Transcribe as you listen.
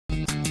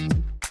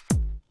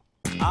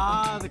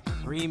Ah, the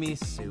creamy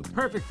soup.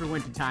 Perfect for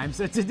wintertime.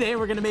 So today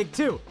we're going to make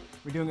two.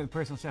 We're doing it with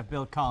personal chef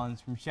Bill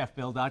Collins from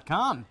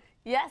chefbill.com.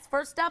 Yes,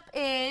 first up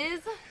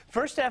is...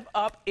 First step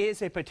up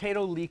is a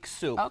potato leek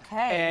soup.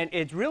 Okay. And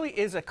it really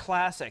is a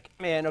classic.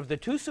 And of the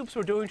two soups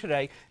we're doing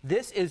today,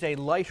 this is a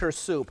lighter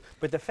soup.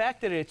 But the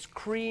fact that it's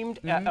creamed,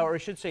 or I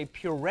should say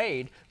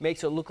pureed,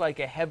 makes it look like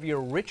a heavier,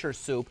 richer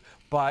soup.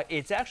 But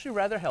it's actually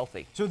rather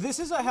healthy. So this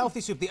is a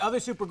healthy soup. The other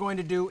soup we're going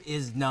to do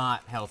is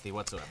not healthy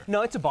whatsoever.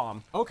 No, it's a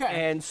bomb.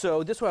 Okay. And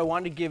so this way I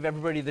wanted to give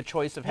everybody the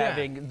choice of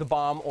having the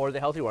bomb or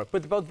the healthy one.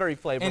 But they're both very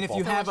flavorful. And if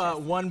you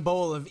have one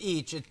bowl of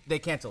each, they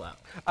cancel out.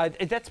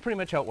 That's pretty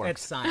much how it works.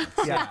 It's science.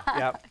 Yeah.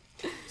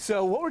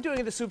 So what we're doing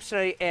in the soup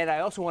today, and I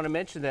also want to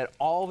mention that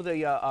all of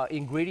the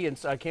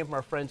ingredients came from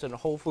our friends in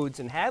Whole Foods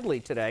in Hadley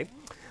today,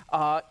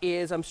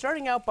 is I'm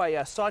starting out by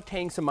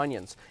sauteing some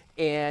onions.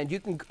 And you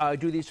can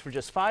do these for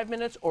just 5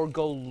 minutes or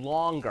go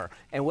longer.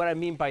 And what I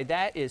mean by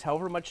that is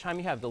however much time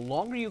you have, the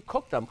longer you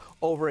cook them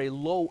over a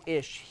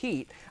low-ish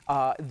heat,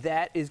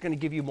 that is going to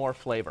give you more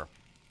flavor.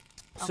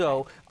 Okay.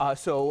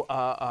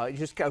 So you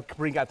just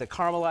bring out the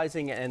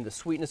caramelizing and the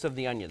sweetness of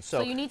the onions. So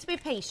you need to be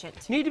patient.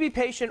 You need to be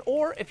patient,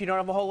 or if you don't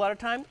have a whole lot of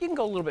time, you can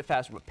go a little bit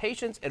faster. But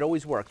patience, it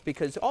always works,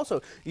 because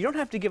also you don't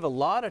have to give a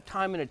lot of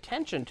time and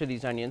attention to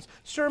these onions.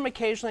 Stir them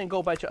occasionally and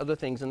go back to other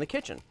things in the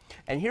kitchen.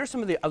 And here's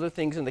some of the other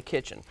things in the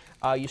kitchen.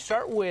 You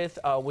start with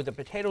a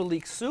potato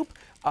leek soup,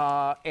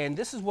 and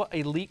this is what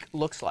a leek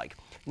looks like.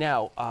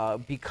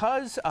 Now,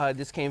 because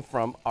this came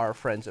from our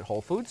friends at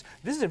Whole Foods,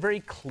 this is a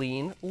very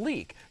clean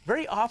leek.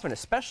 Very often,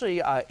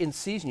 especially in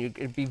season,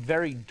 it'd be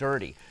very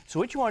dirty. So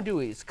what you want to do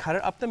is cut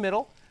it up the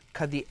middle,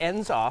 cut the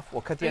ends off.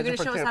 We'll cut the ends off.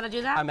 Are you going to show us how to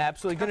do that? I'm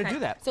absolutely going to do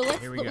that. So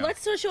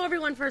let's show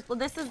everyone first. Well,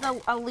 this is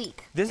a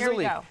leek. This is a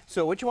leek.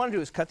 So what you want to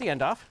do is cut the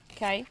end off.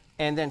 Okay.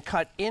 And then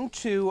cut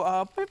into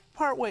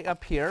part way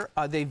up here.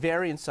 They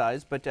vary in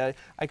size, but I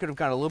could have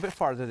gone a little bit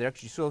farther there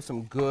because you still have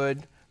some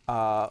good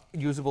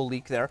usable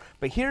leek there.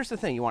 But here's the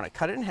thing. You want to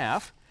cut it in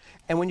half.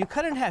 And when you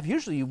cut it in half,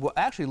 usually you will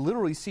actually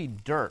literally see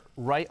dirt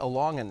right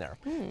along in there.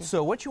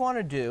 So what you want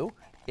to do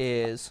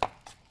is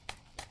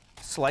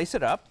slice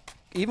it up,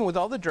 even with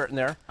all the dirt in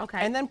there,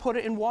 and then put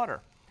it in water.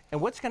 And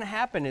what's going to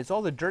happen is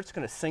all the dirt's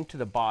going to sink to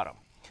the bottom.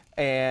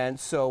 And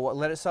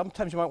so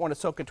sometimes you might want to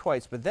soak it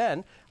twice, but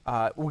then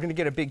we're going to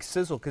get a big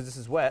sizzle because this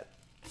is wet.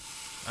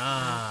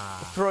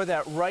 Throw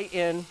that right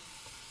in.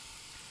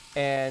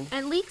 And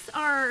leeks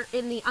are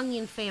in the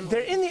onion family.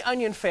 They're in the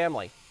onion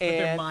family. But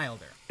they're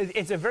milder.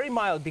 It's a very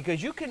mild,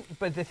 because you can,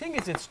 but the thing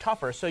is it's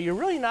tougher, so you're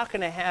really not going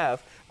to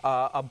have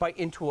a bite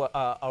into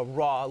a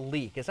raw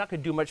leek. It's not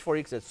going to do much for you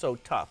because it's so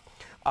tough.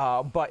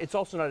 But it's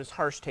also not as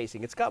harsh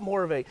tasting. It's got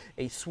more of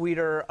a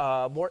sweeter,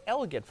 more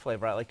elegant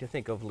flavor, I like to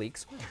think, of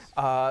leeks.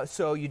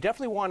 So you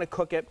definitely want to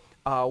cook it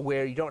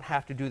where you don't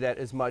have to do that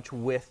as much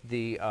with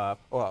the,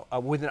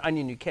 with an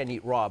onion you can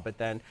eat raw, but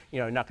then,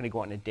 you're not going to go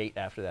on a date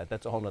after that.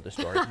 That's a whole other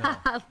story.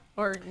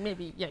 Or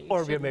maybe, yeah,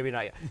 maybe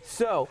not yet.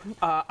 So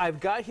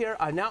I've got here,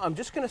 now I'm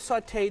just going to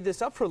saute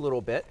this up for a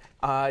little bit,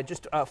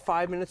 just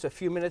 5 minutes, a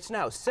few minutes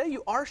now. Say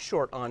you are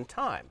short on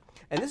time.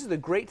 And this is the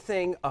great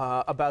thing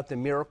about the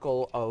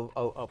miracle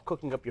of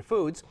cooking up your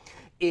foods,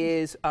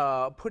 is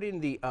put in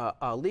the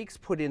leeks,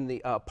 put in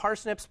the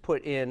parsnips,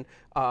 put in,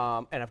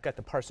 and I've got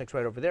the parsnips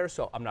right over there,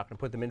 so I'm not going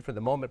to put them in for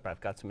the moment, but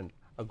I've got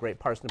a great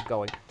parsnip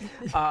going.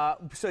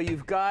 So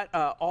you've got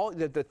all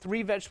the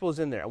three vegetables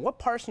in there. And what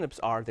parsnips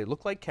are, they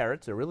look like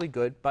carrots, they're really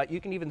good, but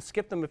you can even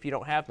skip them if you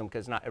don't have them,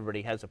 because not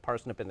everybody has a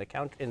parsnip in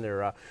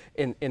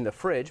the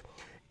fridge.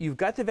 You've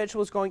got the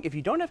vegetables going. If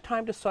you don't have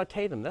time to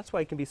saute them, that's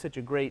why it can be such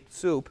a great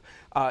soup,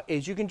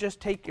 is you can just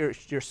take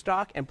your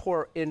stock and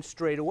pour in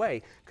straight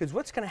away. Because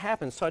what's going to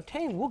happen,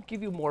 sauteing will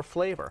give you more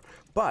flavor,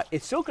 but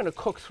it's still going to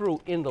cook through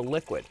in the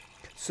liquid.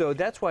 So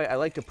that's why I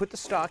like to put the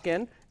stock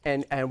in,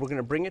 and we're going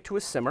to bring it to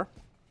a simmer.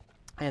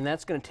 And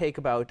that's going to take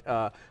about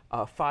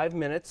 5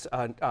 minutes.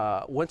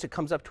 Once it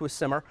comes up to a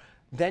simmer,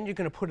 then you're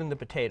going to put in the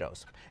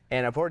potatoes.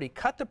 And I've already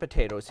cut the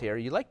potatoes here.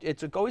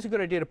 It's always a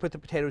good idea to put the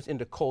potatoes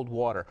into cold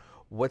water.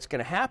 What's going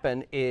to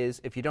happen is,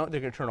 if you don't,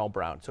 they're going to turn all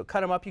brown. So cut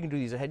them up. You can do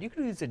these ahead. You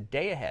can do these a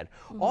day ahead.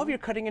 All of your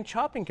cutting and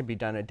chopping can be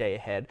done a day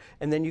ahead,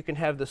 and then you can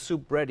have the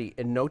soup ready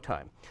in no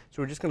time.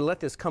 So we're just going to let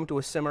this come to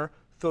a simmer,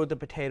 throw the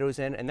potatoes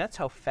in, and that's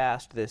how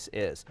fast this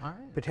is. All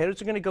right.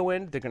 Potatoes are going to go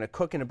in. They're going to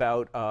cook in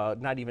about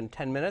not even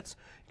 10 minutes.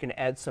 You can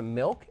add some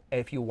milk.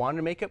 If you want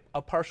to make it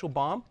a partial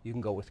bomb, you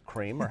can go with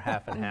cream or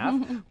half and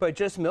half. But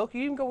just milk,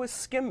 you can go with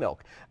skim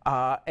milk.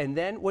 And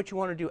then what you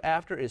want to do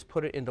after is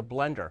put it in the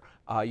blender.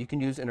 You can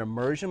use an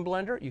immersion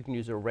blender. You can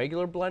use a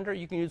regular blender.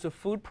 You can use a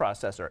food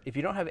processor. If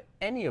you don't have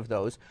any of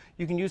those,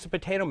 you can use a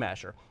potato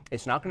masher.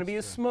 It's not going to be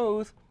as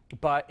smooth,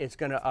 but it's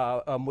going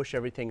to mush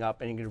everything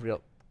up, and you can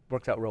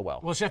works out real well.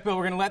 Well, Chef Bill,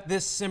 we're going to let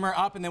this simmer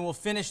up, and then we'll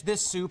finish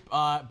this soup,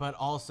 but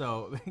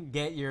also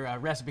get your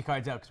recipe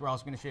cards out, because we're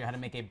also going to show you how to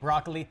make a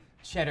broccoli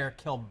cheddar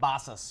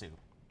kielbasa soup.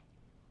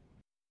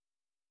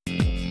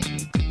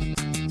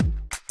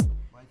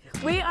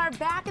 We are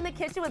back in the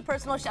kitchen with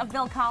personal chef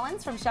Bill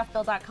Collins from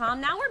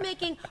chefbill.com. Now we're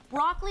making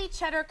broccoli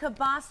cheddar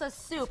kielbasa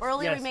soup.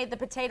 Earlier we made the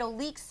potato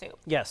leek soup.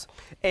 Yes,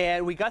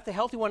 and we got the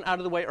healthy one out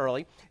of the way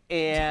early.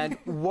 And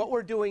what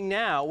we're doing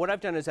now, what I've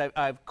done is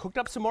I've cooked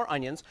up some more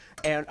onions,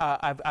 and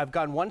I've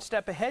gone one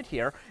step ahead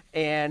here,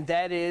 and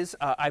that is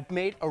I've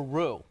made a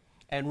roux.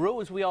 And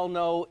roux, as we all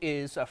know,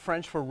 is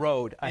French for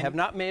road. I have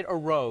not made a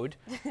road.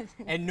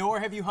 And nor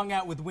have you hung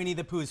out with Winnie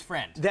the Pooh's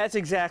friend. That's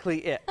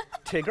exactly it.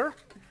 Tigger?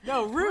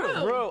 No,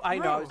 roux. Roux, I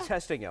know, I was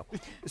testing you.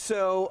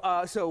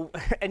 So,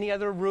 any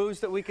other roux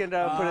that we can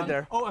put in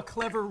there? Oh, a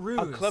clever ruse.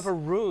 A clever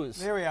ruse.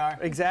 There we are.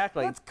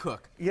 Exactly. Let's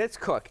cook. Let's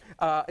cook.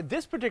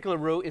 This particular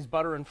roux is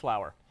butter and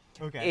flour.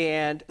 Okay.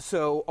 And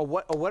so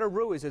what a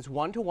roux is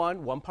 1-to-1,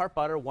 1 part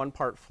butter, 1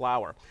 part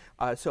flour.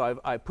 So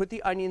I put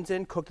the onions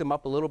in, cook them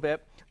up a little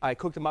bit. I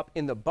cook them up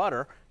in the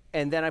butter,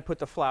 and then I put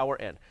the flour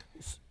in.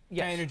 Yes.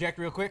 Can I interject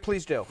real quick?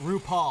 Please do.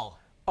 RuPaul.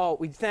 Oh,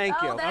 thank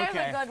you. Oh, there's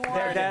a good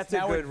word. That's a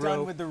now good we're done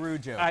roux. with the roux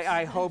jokes.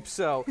 I hope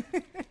so.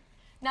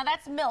 Now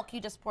that's milk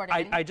you just poured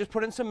in. I just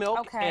put in some milk,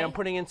 Okay. and I'm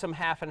putting in some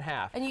half and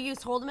half. And you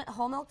used whole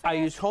milk for I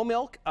this? used whole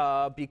milk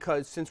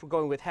because since we're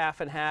going with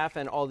half and half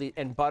and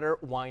and butter,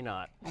 why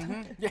not?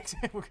 Yes,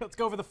 let's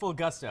go for the full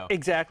gusto.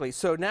 Exactly.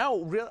 So now,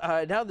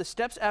 now the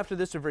steps after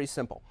this are very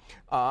simple.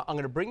 I'm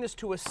going to bring this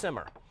to a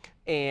simmer,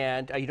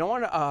 and you don't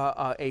want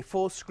a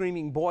full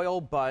screaming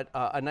boil, but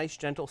a nice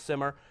gentle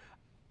simmer.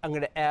 I'm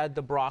going to add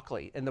the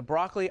broccoli, and the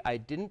broccoli I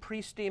didn't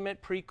pre-steam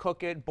it,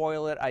 pre-cook it,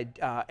 boil it,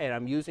 and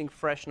I'm using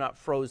fresh, not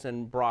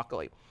frozen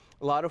broccoli.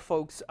 A lot of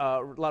folks,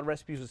 a lot of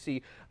recipes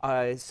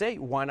will say,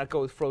 why not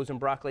go with frozen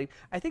broccoli?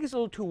 I think it's a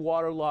little too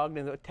waterlogged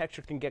and the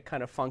texture can get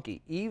kind of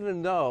funky.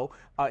 Even though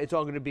it's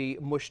all going to be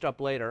mushed up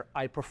later,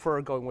 I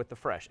prefer going with the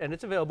fresh, and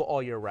it's available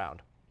all year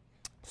round.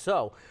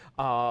 So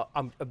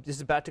this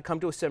is about to come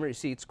to a simmer. You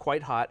see it's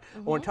quite hot. I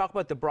want to talk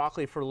about the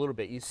broccoli for a little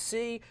bit. You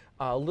see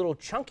little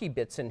chunky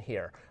bits in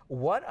here.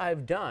 What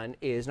I've done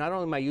is not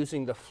only am I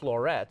using the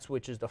florets,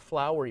 which is the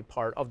floury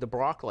part of the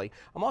broccoli,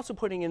 I'm also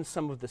putting in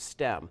some of the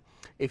stem.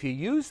 If you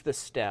use the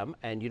stem,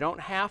 and you don't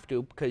have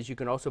to because you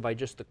can also buy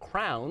just the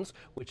crowns,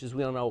 which is,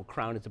 we don't know, a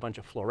crown is a bunch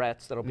of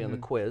florets. That'll be on the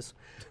quiz.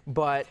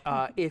 But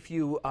if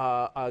you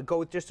go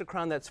with just a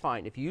crown, that's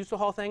fine. If you use the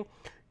whole thing,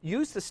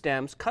 use the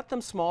stems, cut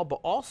them small, but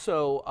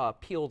also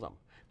peel them.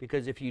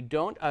 Because if you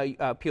don't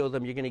peel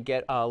them, you're going to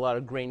get a lot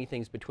of grainy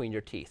things between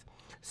your teeth.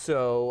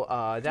 So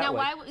Now,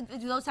 why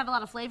do those have a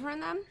lot of flavor in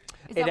them?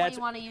 Is that why you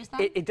want to use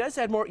them? It does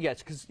add more, yes,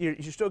 because you're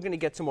still going to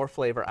get some more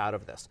flavor out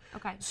of this.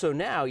 Okay. So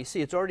now, you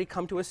see, it's already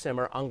come to a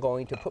simmer. I'm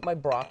going to put my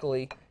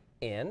broccoli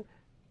in,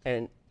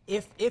 and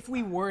If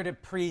we were to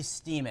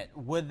pre-steam it,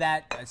 would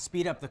that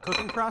speed up the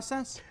cooking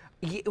process?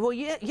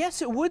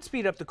 Yes, it would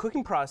speed up the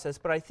cooking process,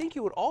 but I think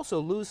you would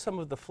also lose some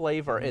of the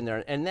flavor in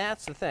there, and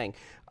that's the thing.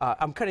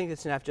 I'm cutting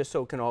this in half just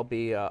so it can all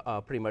be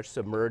pretty much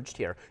submerged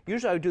here.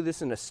 Usually I would do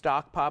this in a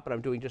stock pot, but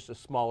I'm doing just a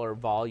smaller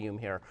volume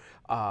here,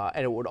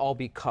 and it would all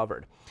be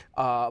covered.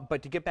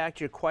 But to get back to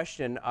your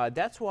question,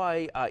 that's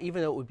why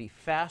even though it would be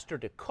faster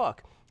to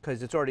cook,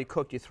 because it's already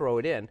cooked, you throw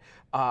it in,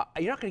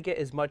 you're not going to get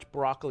as much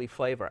broccoli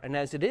flavor. And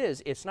as it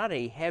is, it's not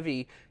a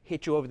heavy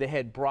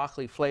hit-you-over-the-head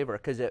broccoli flavor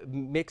because it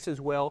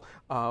mixes well,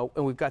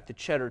 and we've got the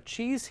cheddar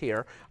cheese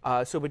here.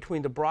 So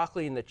between the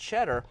broccoli and the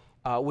cheddar,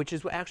 which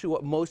is actually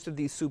what most of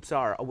these soups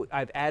are,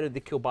 I've added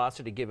the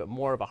kielbasa to give it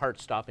more of a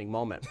heart-stopping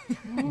moment.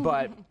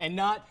 And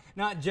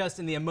not just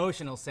in the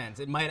emotional sense.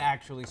 It might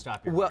actually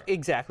stop your heart.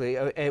 Exactly,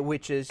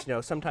 which is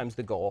sometimes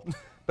the goal.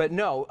 But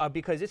no,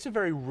 because it's a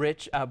very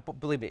rich,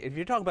 believe me, if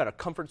you're talking about a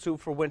comfort soup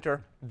for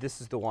winter,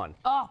 this is the one.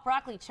 Oh,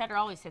 broccoli cheddar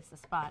always hits the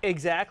spot.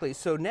 Exactly.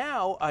 So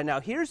now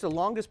here's the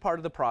longest part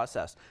of the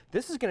process.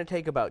 This is going to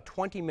take about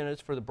 20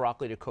 minutes for the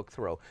broccoli to cook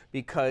through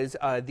because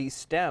these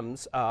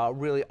stems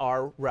really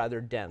are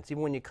rather dense.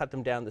 Even when you cut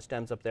them down, the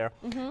stems up there.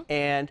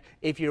 And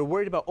if you're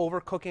worried about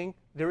overcooking,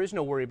 there is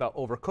no worry about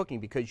overcooking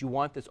because you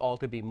want this all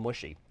to be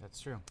mushy. That's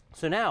true.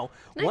 So now,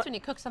 It's nice when you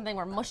cook something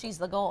where mushy's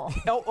the goal.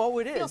 Oh,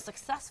 it is. Feels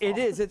successful. It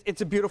is.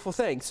 It's a beautiful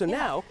thing. So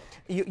now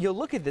you'll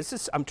look at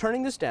this. I'm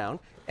turning this down,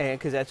 and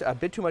because that's a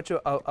bit too much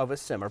of a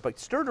simmer, but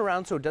stir it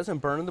around so it doesn't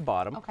burn in the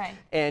bottom. Okay.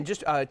 And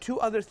just two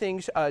other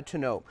things to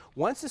note.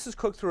 Once this is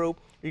cooked through,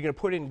 you're going to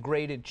put in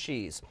grated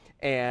cheese.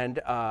 And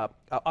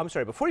I'm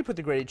sorry, before you put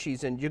the grated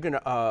cheese in, you're going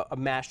to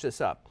mash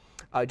this up.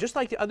 Just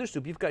like the other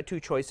soup, you've got two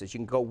choices. You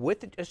can go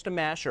with just a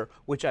masher,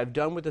 which I've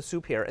done with the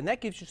soup here, and that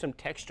gives you some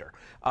texture.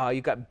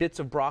 You've got bits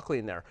of broccoli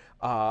in there.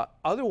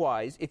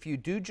 Otherwise, if you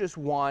do just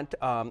want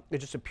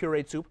just a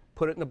pureed soup,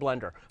 put it in the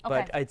blender.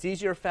 Okay. But it's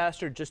easier,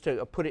 faster just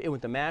to put it in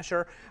with the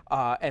masher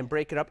and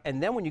break it up.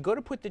 And then when you go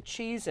to put the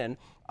cheese in,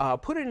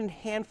 put it in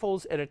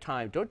handfuls at a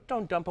time.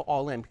 Don't dump it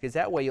all in because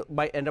that way you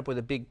might end up with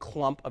a big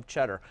clump of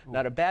cheddar.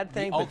 Not a bad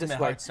thing, but this way.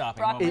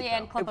 Heart-stopping Broccoli moment,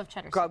 and though. clump of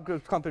cheddar.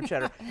 Clump of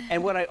cheddar.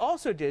 And what I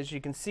also did, as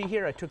you can see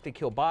here, I took the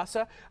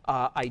kielbasa,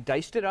 I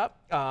diced it up,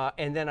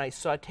 and then I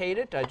sauteed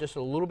it, just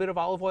a little bit of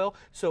olive oil.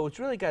 So it's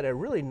really got a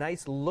really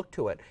nice look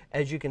to it.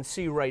 As you can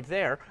see right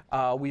there,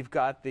 we've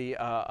got the,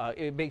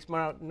 it makes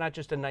not not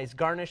just a nice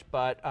garnish,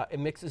 but it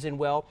mixes in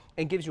well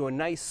and gives you a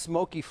nice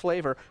smoky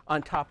flavor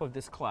on top of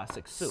this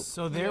classic soup.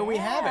 So there we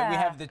have it. We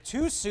have the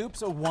two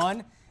soups,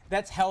 one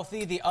that's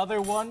healthy, the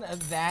other one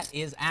that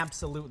is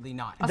absolutely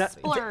not. A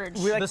splurge.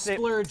 We like the to say,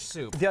 splurge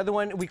soup. the other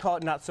one, we call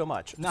it not so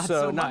much. Not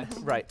so much.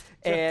 Right.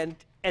 And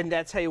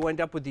that's how you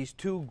end up with these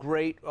two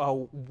great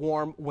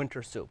warm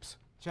winter soups.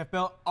 Chef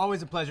Bill,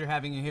 always a pleasure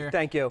having you here.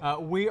 Thank you.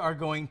 We are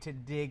going to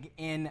dig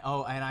in.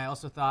 Oh, and I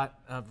also thought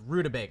of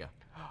rutabaga.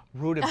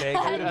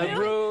 Rutabaga.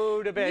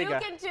 Rutabaga. You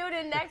can tune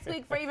in next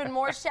week for even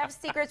more chef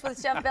secrets with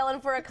Chef Bill,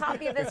 and for a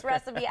copy of this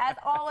recipe, as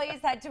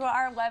always, head to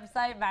our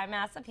website by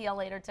Mass Appeal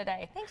later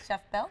today. Thanks,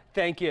 Chef Bill.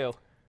 Thank you.